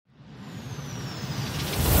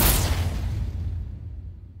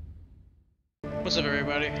What's up,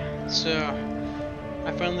 everybody? So,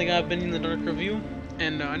 I finally got Bendy in the Dark review,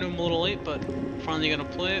 and I know I'm a little late, but finally gonna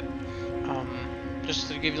play it. Just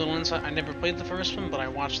to give you a little insight, I never played the first one, but I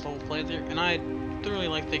watched the whole playthrough, and I thoroughly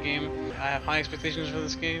like the game. I have high expectations for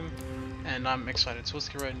this game, and I'm excited, so let's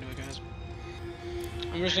get right into it, guys.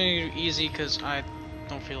 I'm just gonna do easy, because I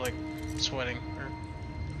don't feel like sweating or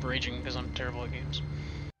raging, because I'm terrible at games.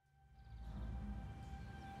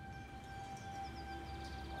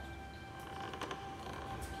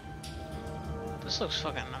 This looks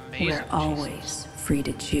fucking amazing. We're always free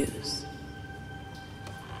to choose.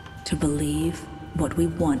 To believe what we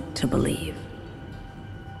want to believe.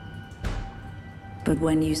 But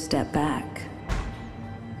when you step back,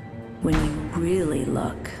 when you really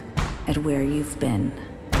look at where you've been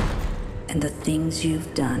and the things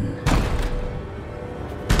you've done,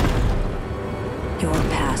 your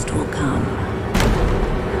past will come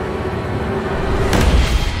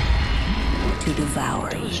to devour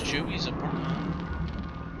you. That was Joey's apartment.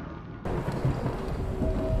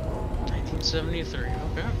 1973,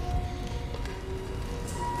 okay.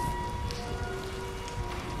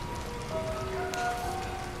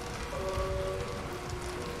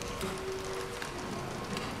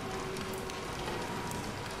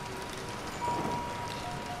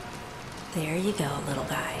 There you go, little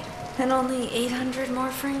guy. And only 800 more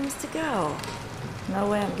frames to go. No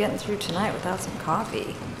way I'm getting through tonight without some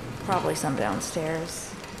coffee. Probably some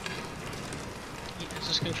downstairs. Is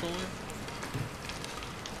this controller?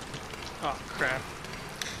 Oh, crap.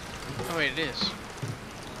 Oh, wait, it is.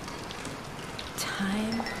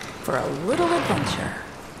 Time for a little adventure.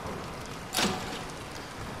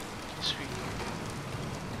 Sweet.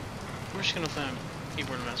 We're just gonna play on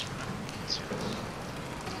keyboard and mouse for now. Let's see.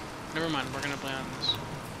 Never mind, we're gonna play on this.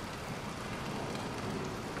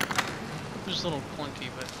 It's a little clunky,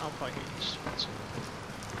 but I'll probably get used to it.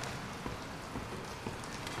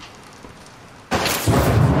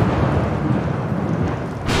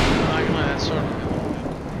 I can let that sort of go.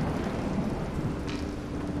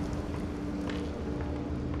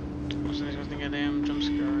 I wasn't expecting a damn jump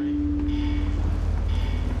scare already.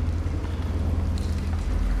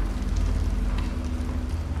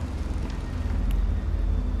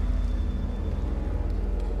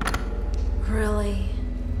 Really?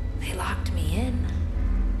 They locked me in.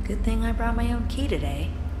 Good thing I brought my own key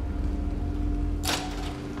today.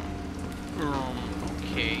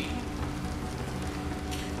 Okay.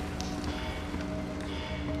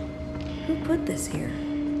 Who put this here?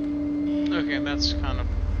 Okay, that's kind of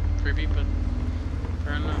creepy, but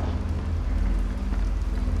fair enough.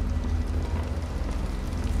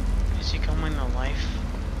 Is he coming to life?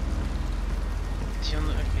 Is he on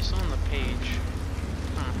the? Okay, he's on the page.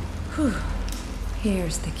 Huh. Whew.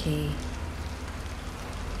 Here's the key.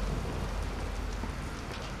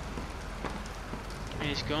 And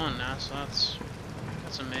he's gone now, so that's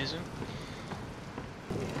amazing.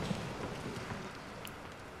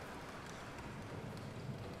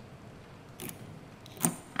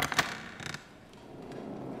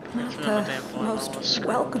 Not the most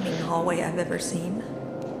welcoming hallway I've ever seen.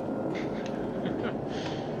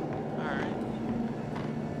 Alright.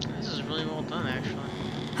 This is really well done, actually.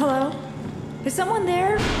 Hello? Is someone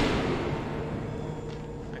there?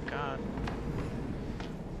 My god.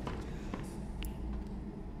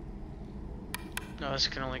 No, this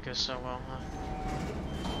can only go so well, huh?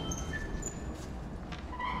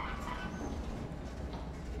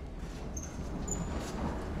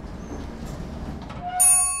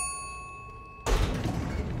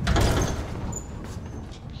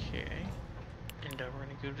 Okay. And we're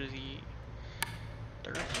gonna go to the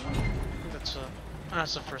third one. I think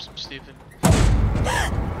that's the first. I'm stupid.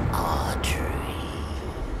 Audrey.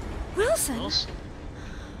 Wilson? Wilson?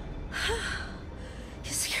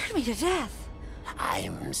 You scared me to death.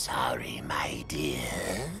 I'm sorry, my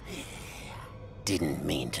dear. Didn't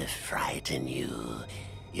mean to frighten you.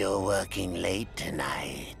 You're working late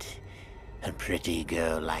tonight. A pretty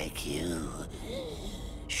girl like you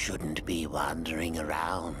shouldn't be wandering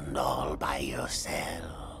around all by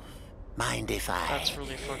yourself. Mind if I That's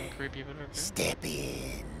really fucking creepy, but okay. step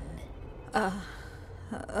in?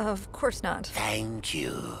 Of course not. Thank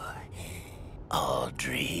you,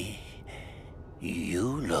 Audrey. You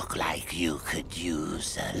look like you could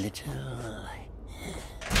use a little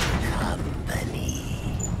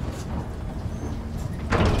company.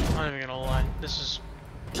 I'm not even gonna lie. This is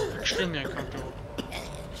extremely uncomfortable.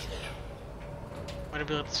 Why'd I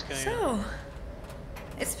be let this guy So,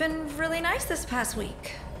 it's been really nice this past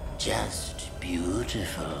week. Just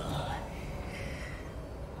beautiful.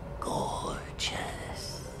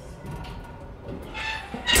 Gorgeous.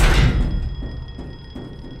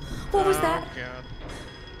 What was that? God.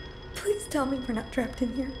 Please tell me we're not trapped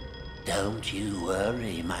in here. Don't you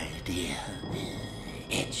worry, my dear.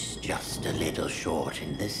 It's just a little short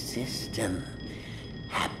in the system.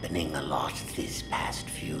 Happening a lot these past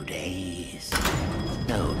few days.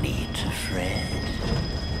 No need to fret.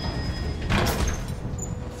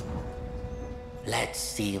 Let's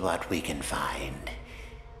see what we can find.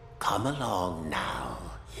 Come along now.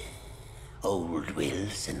 Old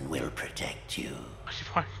Wilson will protect you.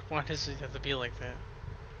 Why does it have to be like that?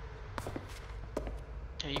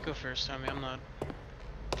 Yeah, you go first. I mean, I'm not.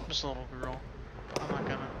 I'm just a little girl. I'm not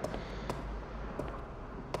gonna.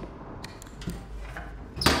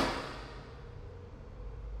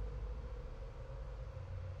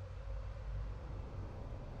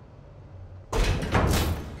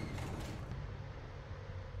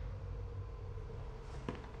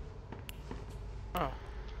 Oh,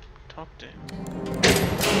 talk to him.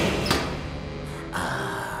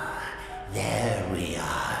 There we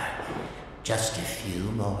are. Just a few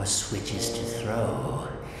more switches to throw.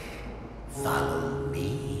 Follow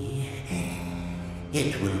me.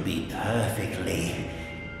 It will be perfectly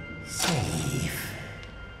safe.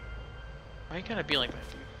 Why you gotta be like that,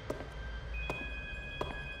 dude?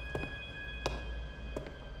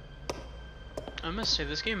 I must say,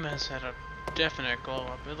 this game has had a definite glow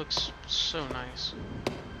up. It looks so nice.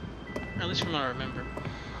 At least from what I remember.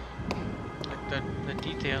 Like, the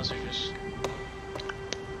details are just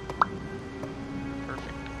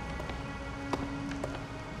perfect.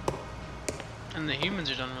 And the humans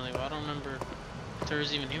are done really well. I don't remember if there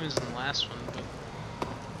was even humans in the last one, but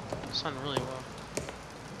it's done really well.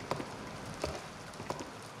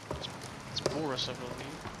 It's Boris, I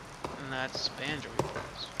believe. And that's Banjo he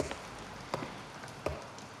plays.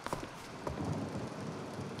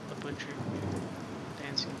 The Butcher.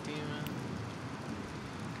 Dancing Demon.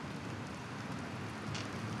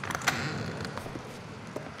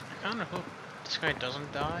 I kinda hope this guy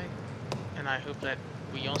doesn't die. And I hope that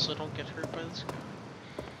we also don't get hurt by this guy.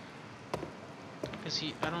 Because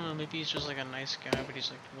I don't know, maybe he's just like a nice guy, but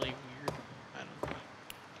he's like really weird. I don't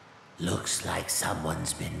know. Looks like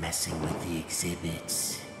someone's been messing with the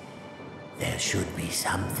exhibits. There should be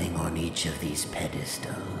something on each of these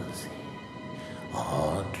pedestals.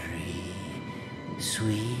 Audrey,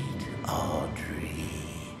 sweet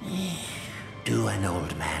Audrey. Do an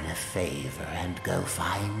old man a favor and go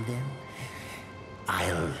find them.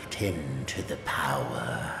 I'll tend to the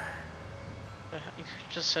power. You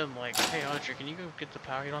just said like, hey Audrey, can you go get the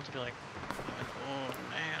power? You don't have to be like oh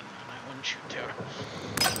man, I wouldn't shoot there.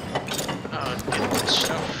 Get the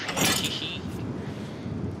stuff.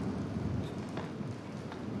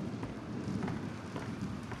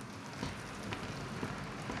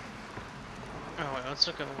 Oh wait, let's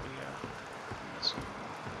look at what we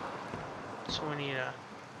so we need a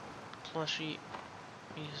plushie,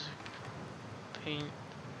 music, paint,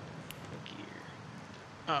 gear.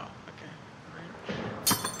 Oh, okay. Right.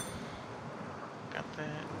 Got that,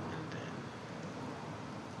 and then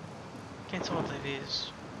can't tell what that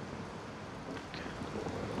is. Okay.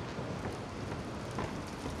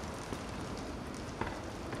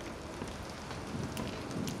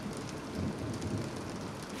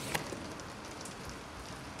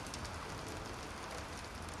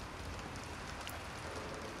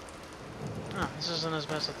 Oh, this isn't as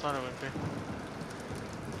bad as I thought it would be.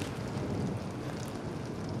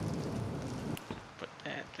 Put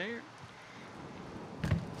that there.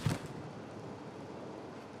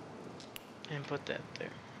 And put that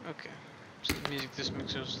there. Okay. So the music this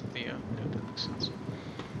mixes with the, yeah, that makes sense.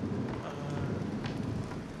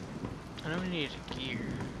 I know we need a gear.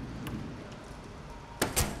 I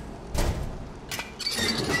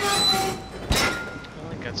don't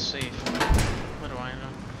think that's safe. What do I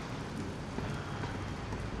know?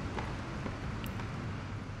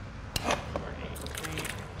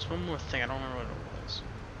 There's one more thing, I don't remember what it was.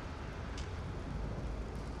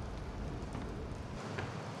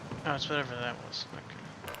 Oh, it's whatever that was. Okay.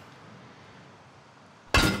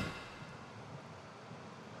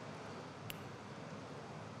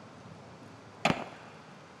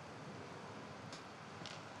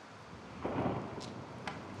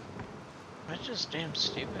 That's just damn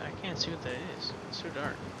stupid. I can't see what that is. It's so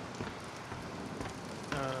dark.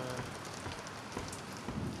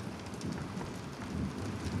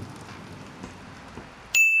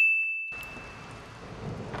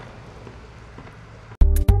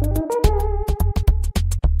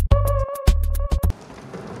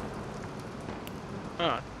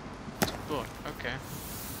 Oh, it's a book. Okay.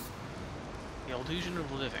 The Illusion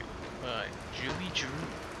of Living by Julie Drew.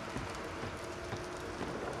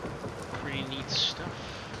 Pretty neat stuff.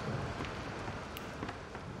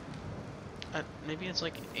 maybe it's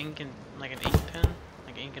like ink and like an ink pen,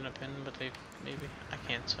 like ink and a pen, but they maybe I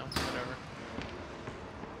can't tell. Whatever.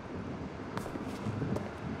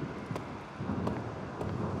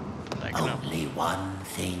 Only one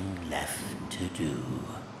thing left to do.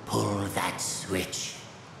 Pull that switch.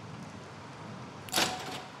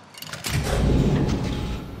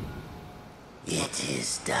 It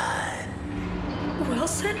is done.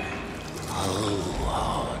 Wilson?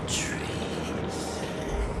 Oh, Audrey.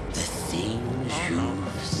 The things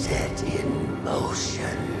you've set in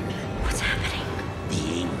motion. What's happening?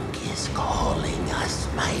 The ink is calling us,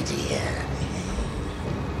 my dear.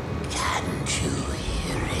 Can't you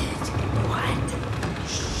hear it? What?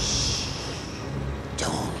 Shh.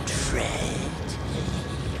 Don't fret.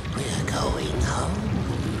 We're going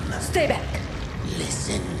home. Stay back.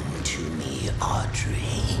 Listen to me,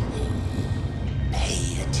 Audrey.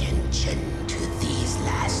 Pay attention to these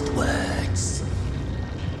last words.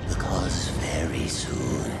 Because very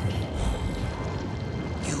soon,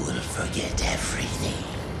 you will forget everything.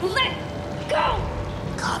 Let go!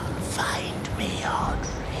 Come find me,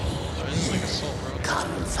 Audrey.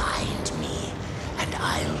 Come find me, and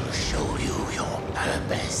I'll show you your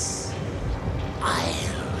purpose.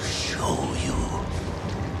 I'll show you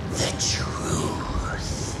the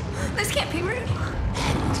truth. This can't be real.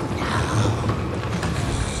 And now,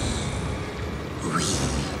 we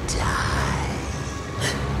die.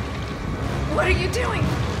 What are you doing?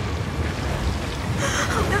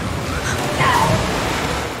 Oh no!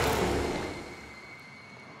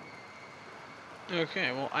 No!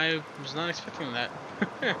 Okay, well, I was not expecting that.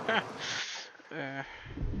 I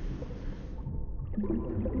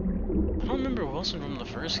don't remember Wilson from the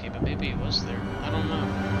first game, but maybe he was there. I don't know.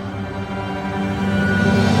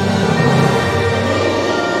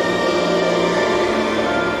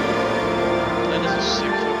 That is a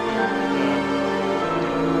sick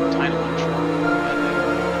title intro.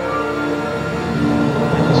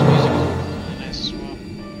 And this music is really nice as well.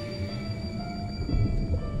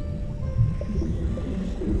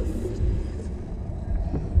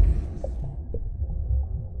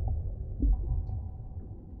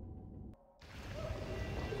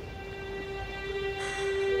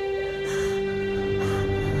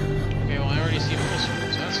 Okay, well, I already see Wilson,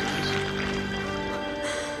 so that's nice.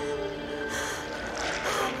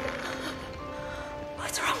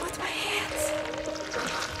 What's wrong with my hands?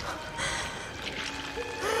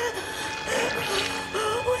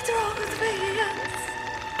 What's wrong with my hands?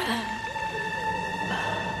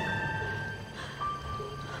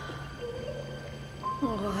 Oh,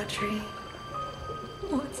 Audrey.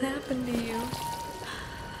 What's happened to you?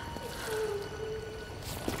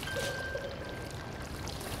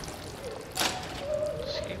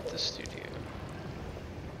 Escape the studio.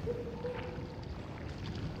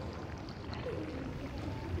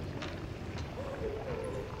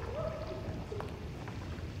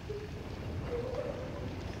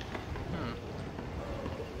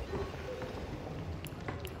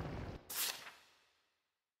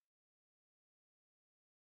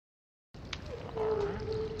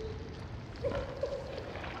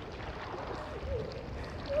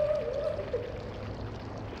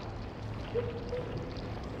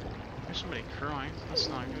 There's somebody crying. That's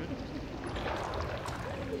not good.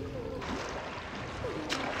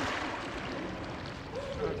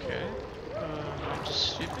 Okay. I'm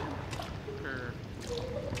just stupid. Or...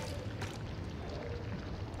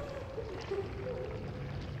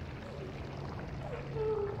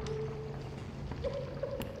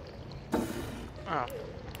 Oh.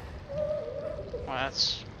 Well,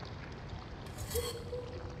 that's...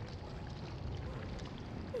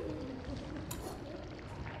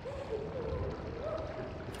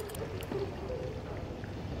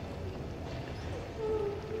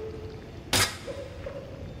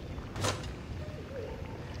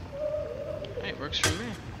 Hey, it works for me.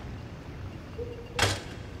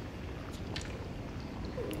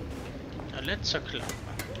 Now let's club.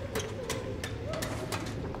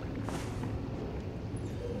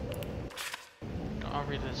 I'll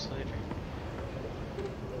read this later.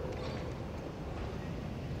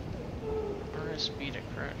 RSB to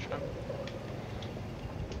crouch up.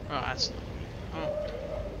 Oh, that's not good. Oh.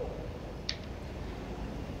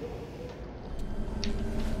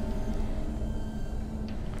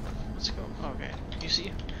 Let's go. Okay. You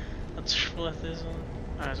see? Let's flip this one.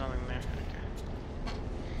 Oh, there's nothing there.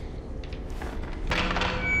 Okay.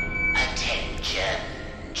 Attention,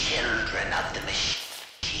 children of the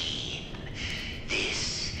machine.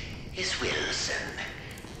 This is Wilson,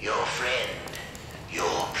 your friend,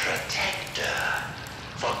 your protector.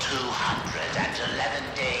 For 211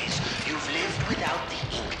 days, you've lived without the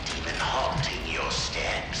ink demon haunting your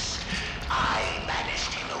steps. I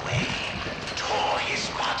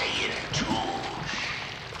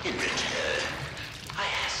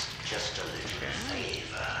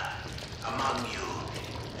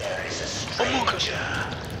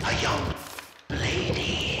young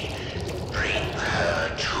lady. Bring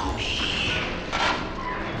her to me.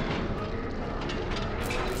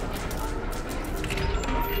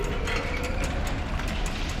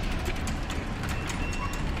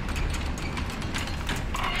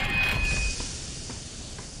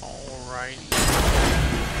 Alrighty.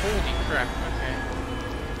 Holy crap, okay.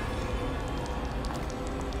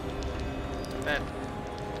 That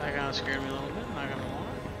kinda scared me a little bit, not gonna lie.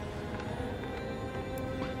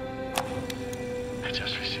 I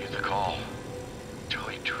just received a call.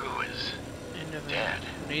 Joey Drew is dead.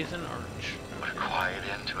 Nathan Arch. What a quiet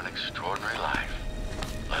end to an extraordinary life.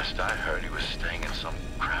 Last I heard, he was staying in some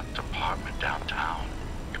cramped apartment downtown.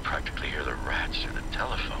 You could practically hear the rats through the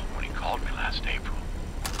telephone when he called me last April.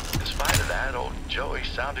 In spite of that, old Joey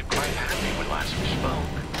sounded quite happy when last we spoke.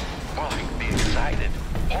 More like the excited,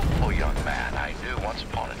 hopeful young man I knew once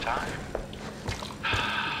upon a time.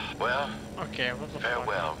 Well, okay, what the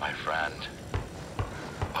farewell, my friend.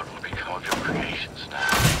 What will become of your creations now?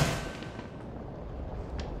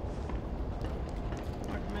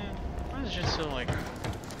 Fuck, man. Why is it just so, like...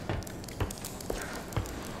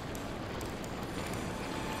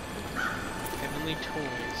 Heavenly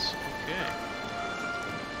Toys. Okay.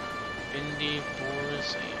 Bendy,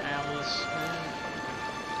 Boris, Alice,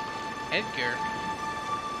 Edgar.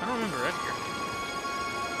 I don't remember Edgar.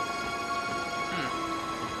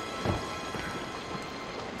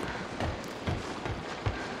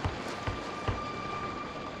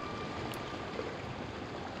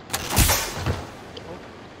 Oh,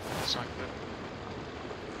 that's not good.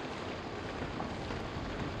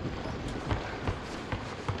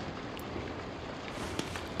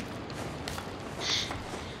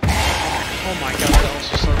 Oh my god, that was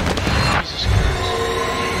just like... Jesus Christ.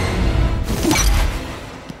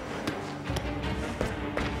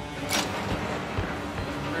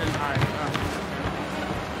 Where did I... Oh.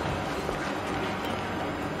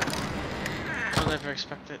 I'll never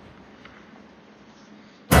expect it.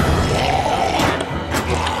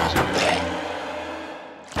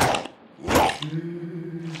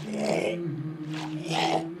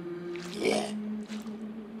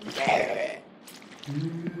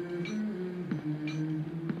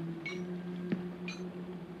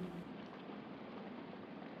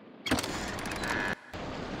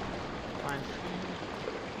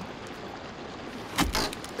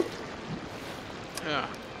 Yeah,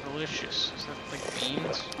 delicious. Is that like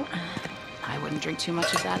beans? I wouldn't drink too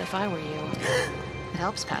much of that if I were you. It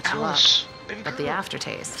helps patch you up, but the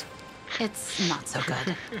aftertaste, it's not so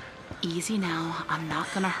good. Easy now, I'm not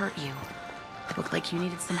gonna hurt you. It looked like you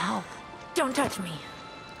needed some help. Don't touch me.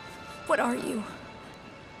 What are you?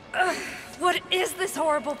 Ugh, what is this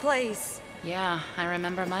horrible place? Yeah, I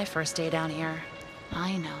remember my first day down here.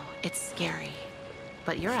 I know, it's scary.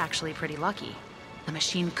 But you're actually pretty lucky. The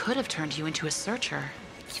machine could have turned you into a searcher.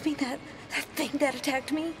 You mean that thing that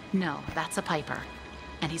attacked me? No, that's a Piper.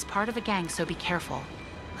 And he's part of a gang, so be careful.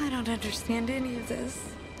 I don't understand any of this.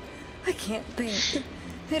 I can't think.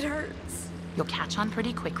 It hurts. You'll catch on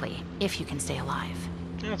pretty quickly, if you can stay alive.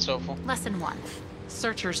 That's awful. Lesson 1.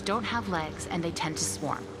 Searchers don't have legs and they tend to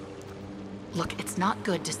swarm. Look, it's not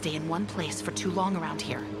good to stay in one place for too long around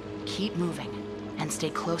here. Keep moving and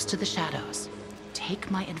stay close to the shadows.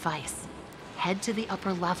 Take my advice. Head to the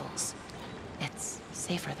upper levels. It's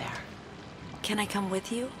safer there. Can I come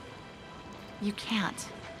with you? You can't.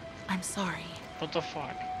 I'm sorry. What the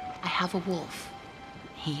fuck? I have a wolf.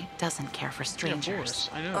 He doesn't care for strangers. Yeah, Boris,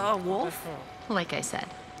 I know. A wolf? Like I said,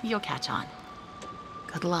 you'll catch on.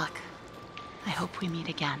 Good luck. I hope we meet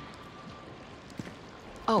again.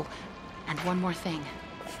 Oh, and one more thing.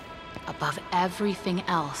 Above everything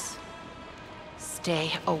else,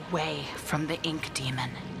 stay away from the ink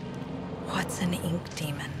demon. What's an ink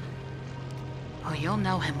demon? Oh, you'll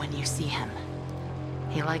know him when you see him.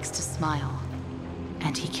 He likes to smile,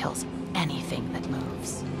 and he kills anything that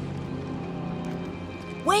moves.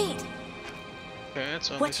 Wait! Okay, that's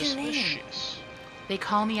What's your name? suspicious. They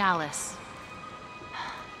call me Alice.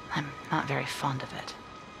 I'm not very fond of it.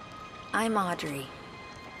 I'm Audrey.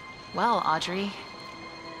 Well, Audrey,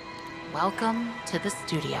 welcome to the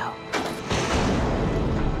studio.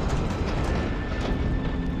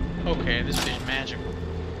 Okay, this is magical.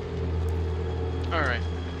 Alright,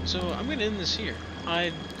 so I'm gonna end this here.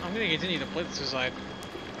 I'm gonna continue to play this because I'm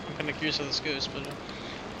kind of curious how this goes, but if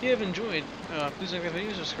you have enjoyed, please like the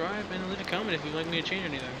video, subscribe, and leave a comment if you'd like me to change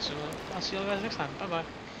anything. So I'll see you all guys next time. Bye-bye.